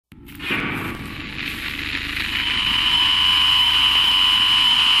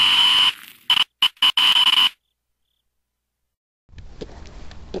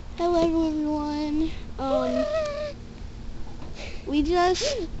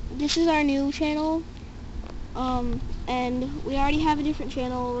us. This is our new channel. And we already have a different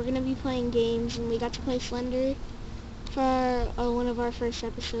channel. We're gonna be playing games, and we got to play Slender for one of our first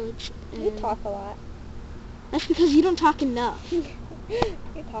episodes. And You talk a lot. that's because you don't talk enough. You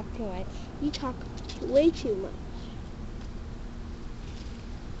talk too much. You talk way too much.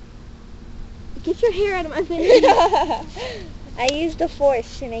 Get your hair out of my face. I used the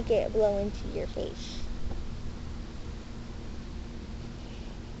force to make it blow into your face.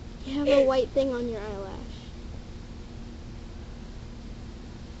 You have a white thing on your eyelash.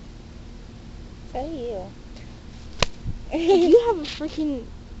 So do you. You have a freaking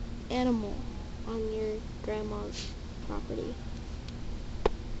animal on your grandma's property.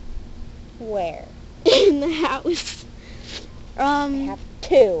 Where? In the house. I have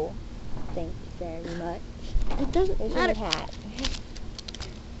two. Thank you very much. It doesn't There's matter. your hat.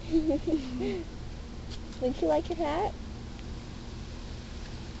 Wouldn't you like your hat?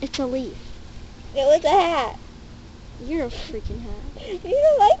 It's a leaf. It was a hat. You're a freaking hat. You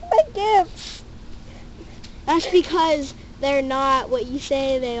don't like my gifts. That's because they're not what you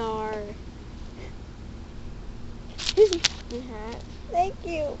say they are. Here's a freaking hat. Thank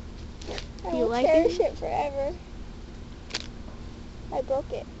you. I You will like cherish it? it forever. I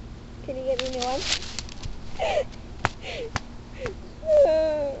broke it. Can you get me a new one?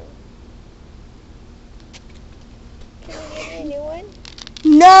 Can you get me a new one?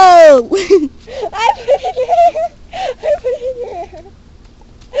 No! I put it in your hair. I put it in your hair.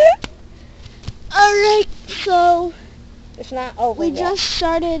 Alright, so It's not over we yet. just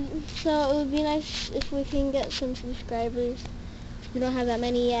started, so it would be nice if we can get some subscribers. We don't have that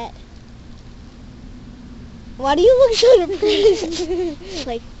many yet. Why do you look so depressed? It's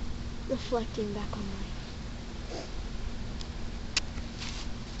like reflecting back on life.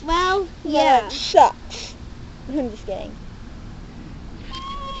 Well, yeah. It sucks. I'm just kidding.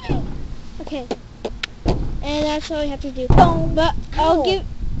 Okay. And that's all we have to do. Boom. But I'll Ow. give...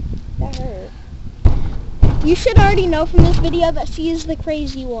 That hurt. You should already know from this video that she is the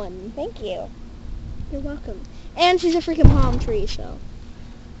crazy one. Thank you. You're welcome. And she's a freaking palm tree, so...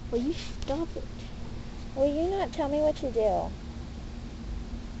 Will you stop it? Will you not tell me what to do?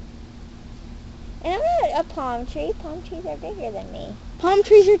 And I'm not a palm tree. Palm trees are bigger than me. Palm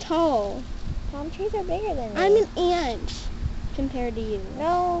trees are tall. Palm trees are bigger than me. I'm an ant compared to you.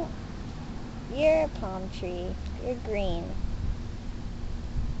 No, you're a palm tree. You're green.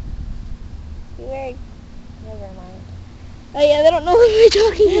 You wear... Never mind. Oh yeah, they don't know what we're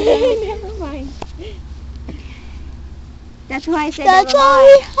talking about. Never mind. That's why I said That's never all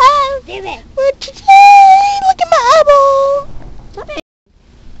mind. we have Damn it. for today. Look at my eyeball. Stop it.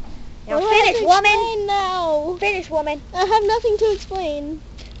 Now What do I have finish, to woman. explain now? Finish, woman. I have nothing to explain.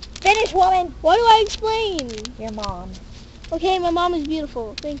 Finish, woman. What do I explain? Your mom. Okay, my mom is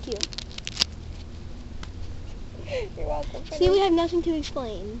beautiful. Thank you. You're welcome. See, we have nothing to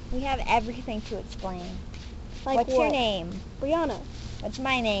explain. We have everything to explain. Like What's what? your name? Brianna. What's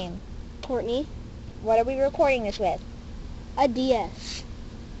my name? Courtney. What are we recording this with? A DS.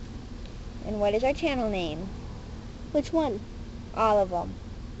 And what is our channel name? Which one? All of them.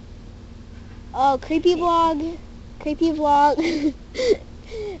 Oh, creepy vlog. Creepy vlog.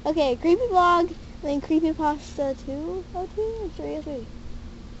 Okay, creepy vlog. Then creepy pasta 202 or 303.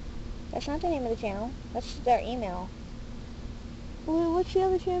 That's not the name of the channel. That's their email. What's the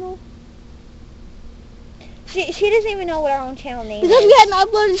other channel? She doesn't even know what our own channel name Because is. we hadn't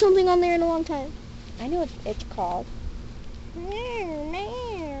uploaded something on there in a long time. I know what it's called.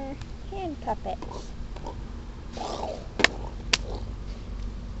 Hand puppets.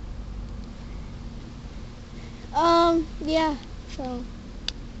 Yeah, so.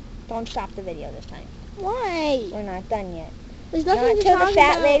 Don't stop the video this time. Why? We're not done yet. There's Not nothing to until talk the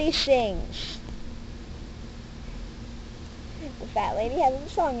fat about. lady sings. The fat lady hasn't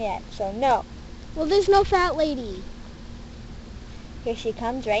sung yet, so no. Well, there's no fat lady. Here she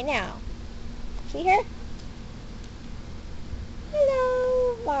comes right now. See her?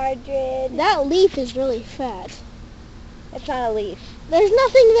 Hello, Mardred. That leaf is really fat. It's not a leaf. There's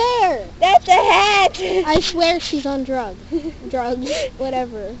nothing there. That's a hat! I swear she's on drugs. Drugs,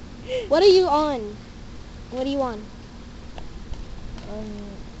 whatever. What are you on? What are you on?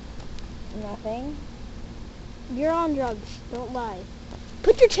 Nothing. You're on drugs. Don't lie.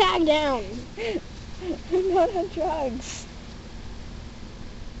 Put your tag down. I'm not on drugs.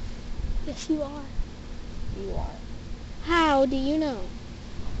 Yes, you are. You are. How do you know?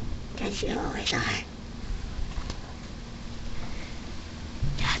 Because you always are.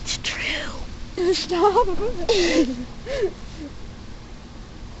 That's true. Stop.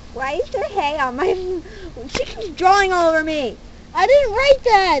 Why is there hay on my... She keeps drawing all over me. I didn't write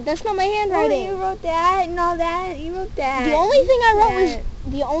that. That's not my handwriting. Oh, you wrote that and all that. You wrote that. The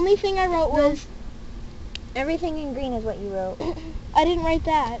only thing I wrote was everything in green is what you wrote. I didn't write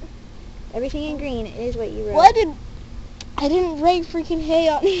that. Everything in green is what you wrote. Well, I didn't write freaking hay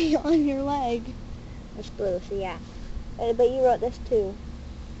on your leg. It's blue, so yeah. But you wrote this too.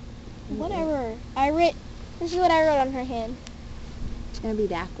 Whatever. This is what I wrote on her hand. It's gonna be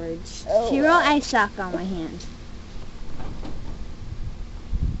backwards. Oh. She wrote "I suck" on my hand.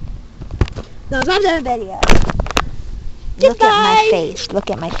 Thumbs up to the video. Look at my face. Look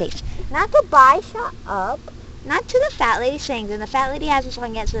at my face. Not goodbye. Shut up. Not to the fat lady sings, and the fat lady has a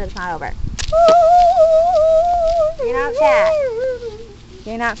song yet, so it's not over. You're not fat.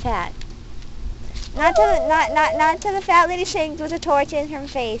 You're not fat. Not to the fat lady sings with a torch in her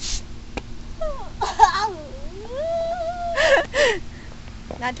face.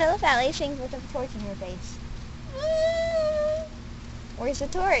 Not till the fat lady sings with a torch in her face. Where's the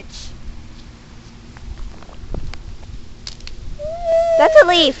torch? That's a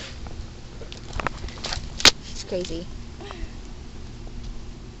leaf. It's crazy.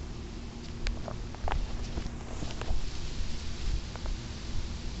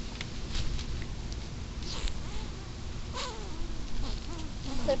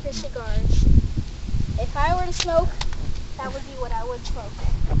 Clipper cigars. If I were to smoke, that would be what I would smoke.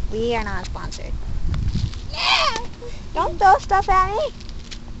 We are not sponsored. Yeah! Don't throw stuff at me.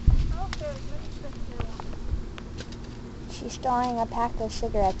 She's throwing a pack of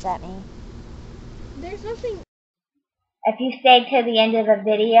cigarettes at me. There's nothing. If you stayed to the end of this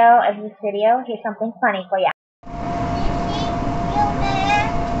video, here's something funny for you.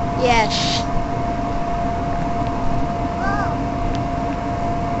 Yes.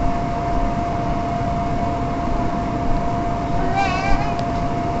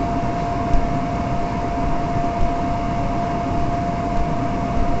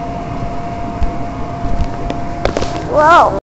 Whoa.